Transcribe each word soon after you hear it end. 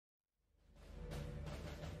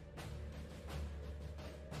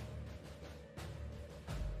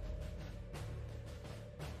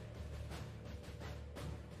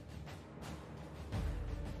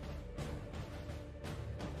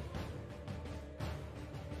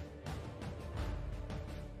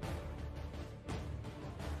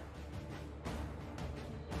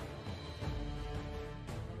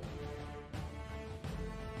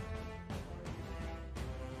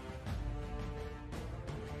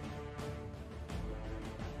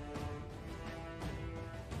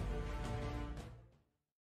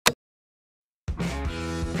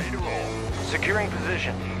Securing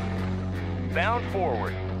position. Bound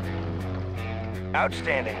forward.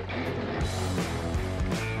 Outstanding.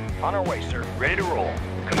 On our way, sir. Ready to roll.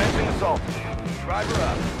 Commencing assault. Driver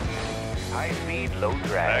up. High speed, low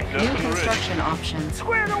drag. New construction options.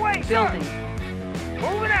 Squared away, sir. Building.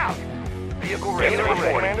 Moving out. Vehicle ready.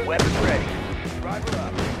 Ready. Weapons ready. Driver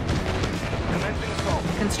up. Commencing assault.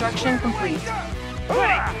 Construction complete.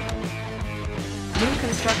 Ready. New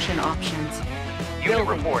construction options. Unit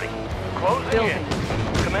reporting. Closing Building.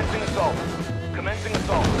 in. Commencing assault. Commencing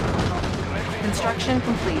assault. Commencing Construction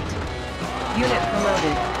complete. Unit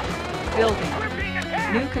promoted. Building.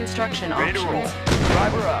 New construction ready to roll. options.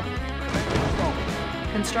 Driver up. Commencing assault.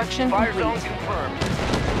 Construction Fire zone complete. confirmed.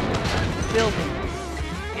 Building.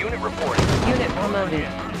 Unit reporting. Unit promoted.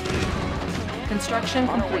 Construction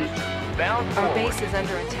On our way. complete. Bound Our forward. base is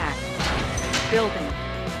under attack. Building.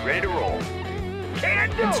 Ready to roll. Can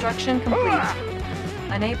do. Construction complete.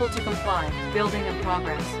 Unable to comply. Building in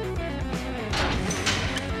progress.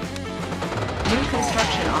 New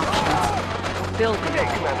construction options. Building. Okay,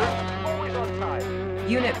 Commander. Always on time.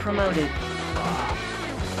 Unit promoted.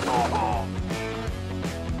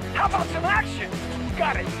 How about some action?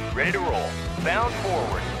 Got it. Ready to roll. Bound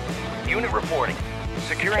forward. Unit reporting.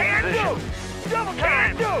 Securing position. Do. Double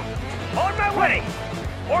can do. On my way.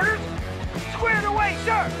 Orders. Squared away,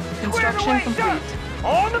 sir. Construction Squared away, complete. Sir.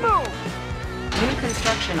 On the move. New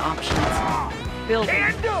construction options. Building.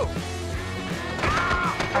 Can do.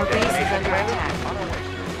 Our base is under attack. On our way,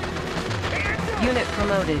 sir. Can do. Unit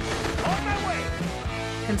promoted. On my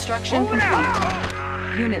way. Construction Moving complete.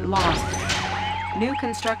 out. Unit lost. New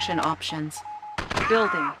construction options.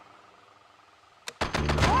 Building.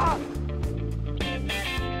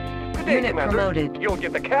 Good day, Unit Commander. promoted. You'll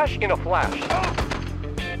get the cash in a flash.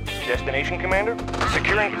 Destination, Commander?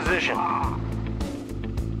 Securing position.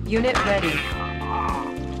 Unit ready.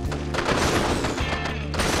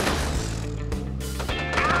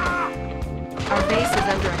 Our base is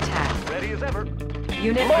under attack. Ready as ever.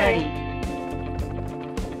 Unit Mining. ready.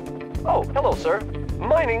 Oh, hello, sir.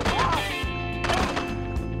 Mining.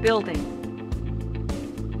 Building.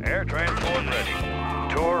 Air transport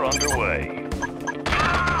ready. Tour underway.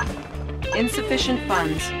 Insufficient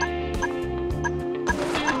funds.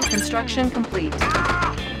 Construction complete.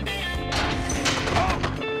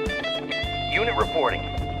 Unit reporting.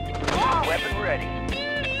 Weapon ready.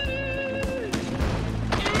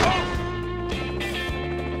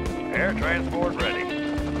 Air transport ready.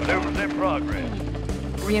 Maneuvers in progress.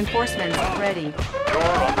 Reinforcements ready. Tour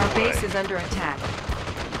Our underway. base is under attack.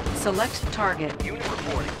 Select target. Unit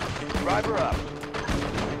reporting. Driver up.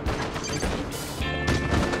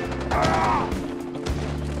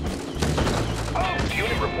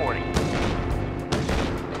 Unit reporting.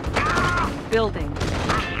 Building.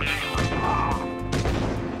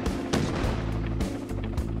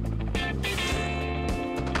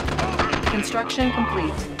 Construction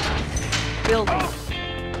complete. Building.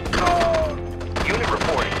 Unit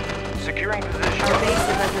reporting. Securing position. Our base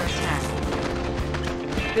is under attack.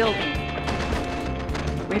 Building.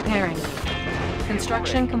 Repairing.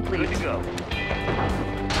 Construction complete. Good to go.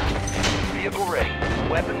 Vehicle ready.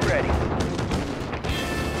 Weapon ready.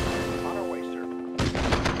 On our way, sir.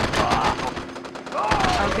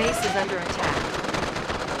 Our base is under attack.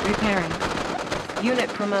 Repairing. Unit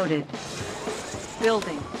promoted.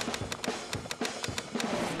 Building.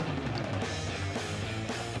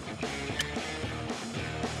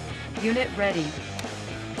 Unit ready.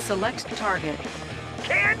 Select target.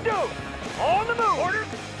 Can do. On the move. Orders.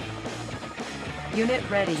 Unit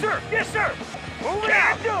ready. Sir. Yes, sir. Moving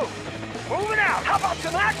out. Can do. Moving out. How about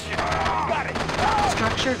some action? Got it.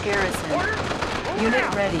 Structure garrison. Orders. Moving Unit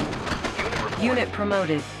out. ready. Unit reporting. Unit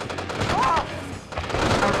promoted.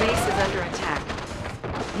 Our base is under attack.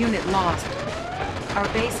 Unit lost. Our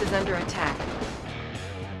base is under attack.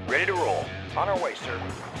 Ready to roll. On our way, sir.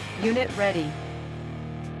 Unit ready.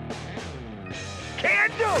 Can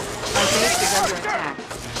do. Our base is under attack.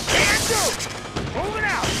 Can do. Moving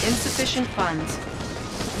out. Insufficient funds.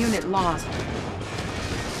 Unit lost.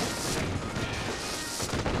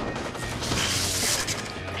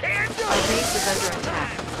 Can do. Our base is under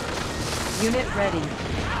attack. Unit ready.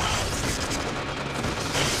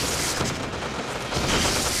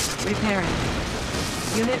 Repairing.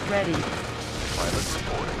 Unit ready. Pilot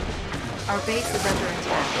reporting. Our base is under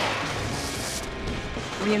attack.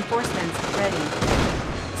 Reinforcements ready.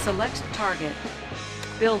 Select target.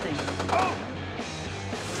 Building. Oh.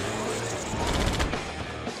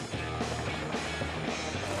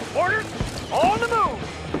 Orders. On the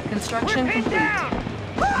move. Construction We're pinned complete. down.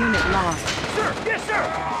 Unit lost. Sir. Yes, sir.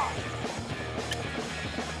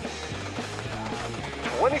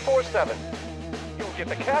 24/7.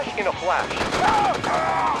 get the cash in a flash.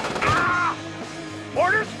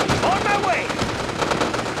 Orders? On my way!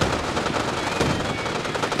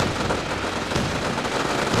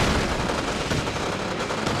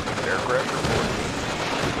 Aircraft reporting.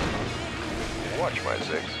 Watch my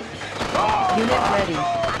six. Unit ready.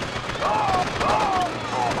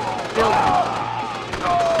 Building.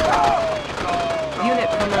 Unit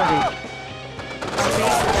promoted. Our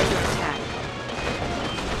base is under attack.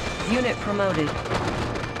 Unit promoted.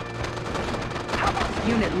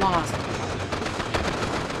 Unit lost.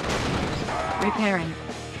 Repairing.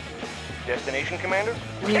 Destination, Commander?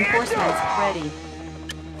 Reinforcements ready.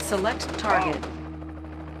 Select target.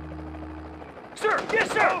 Sir!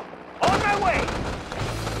 Yes, sir! On my way!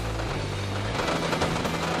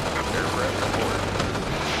 Aircraft reported.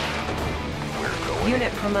 We're going.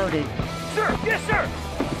 Unit promoted. Sir! Yes, sir!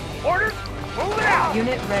 Orders? Move it out!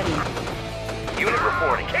 Unit ready. Unit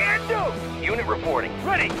reporting. Can do! Unit reporting.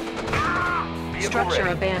 Ready! Vehicle Structure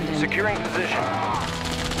ready. abandoned. Securing position.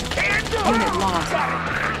 Can do! Unit lost.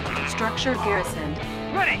 Got Structure garrisoned. it!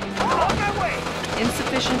 Ready! On my way!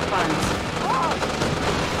 Insufficient funds.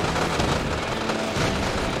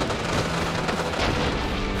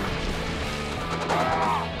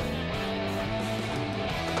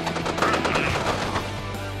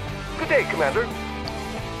 Good day, Commander.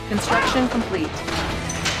 Construction complete.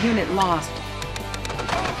 Unit lost.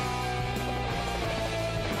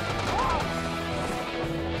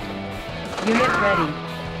 Unit ready.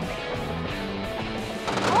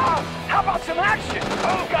 How about some action?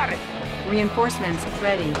 Oh, got it! Reinforcements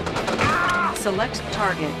ready. Select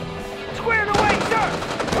target. Squared away, sir!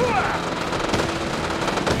 Hooah!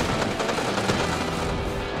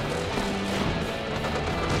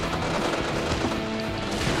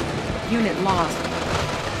 Unit lost.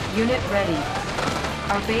 Unit ready.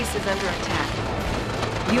 Our base is under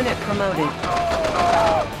attack. Unit promoted.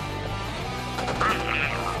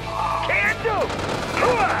 Can do!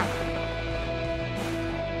 Hooah!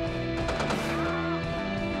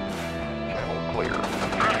 Channel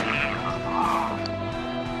clear.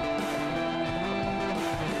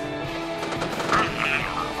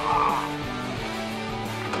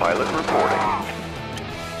 Pilot reporting.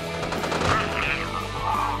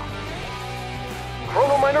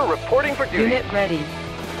 Chrono miner reporting for duty. Unit ready.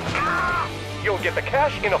 You'll get the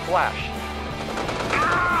cash in a flash.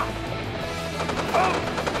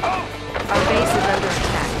 Our base is under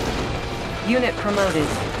attack. Unit promoted.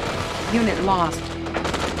 Unit lost.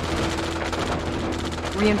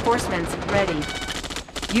 Reinforcements ready.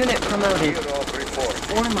 Unit promoted.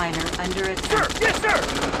 Ore miner under Sir! attack. Yes, sir!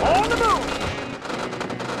 On the move!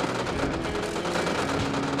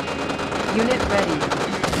 Unit ready.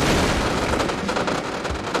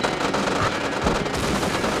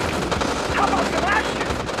 How about some action?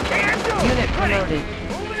 Can do! Unit Ready. promoted.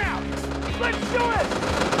 Moving out! Let's do it!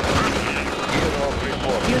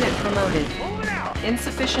 Unit promoted. Moving out!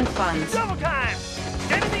 Insufficient funds. Double time!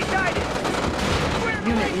 Enemy sighted! Squared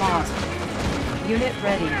Unit away, lost. Unit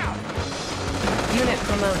ready. Moving out! Unit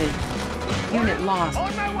promoted. Unit lost.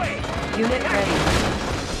 On my way! Unit ready.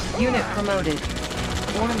 Unit promoted.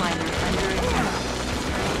 Ore miner under attack.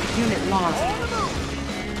 Unit lost. On the move!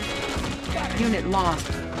 Unit lost.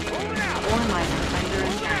 Moving out! Ore miner under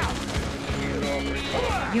Moving attack.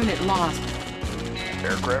 out! Unit lost.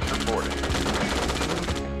 Aircraft reporting.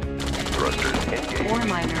 Thrusters engaged. Ore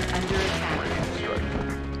miner under attack. Strike.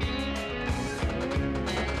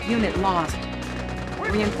 Unit lost.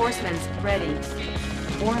 Reinforcements ready.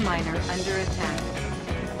 Ore miner under attack.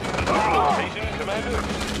 Location, Commander.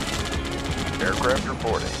 Aircraft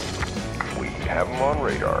reporting. We have them on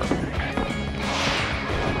radar.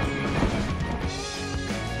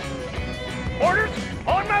 Orders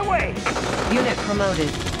on my way. Unit promoted.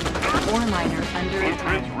 Ore miner under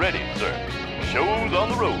attack. Blueprints ready, sir. Shows on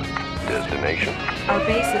the road. Destination. Our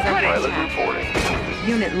base is under Pilot attack. reporting.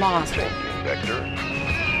 Unit lost. Changing vector.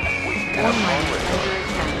 We Ore have them on miner radar. under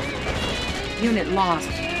attack. Unit lost.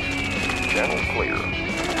 Channel clear.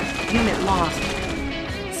 Unit lost.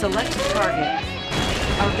 Select target.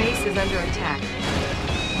 Our base is under attack.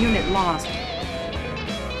 Unit lost.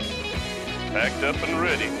 Packed up and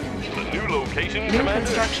ready. The new location, New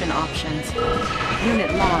construction options.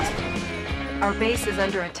 Unit lost. Our base is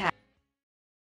under attack.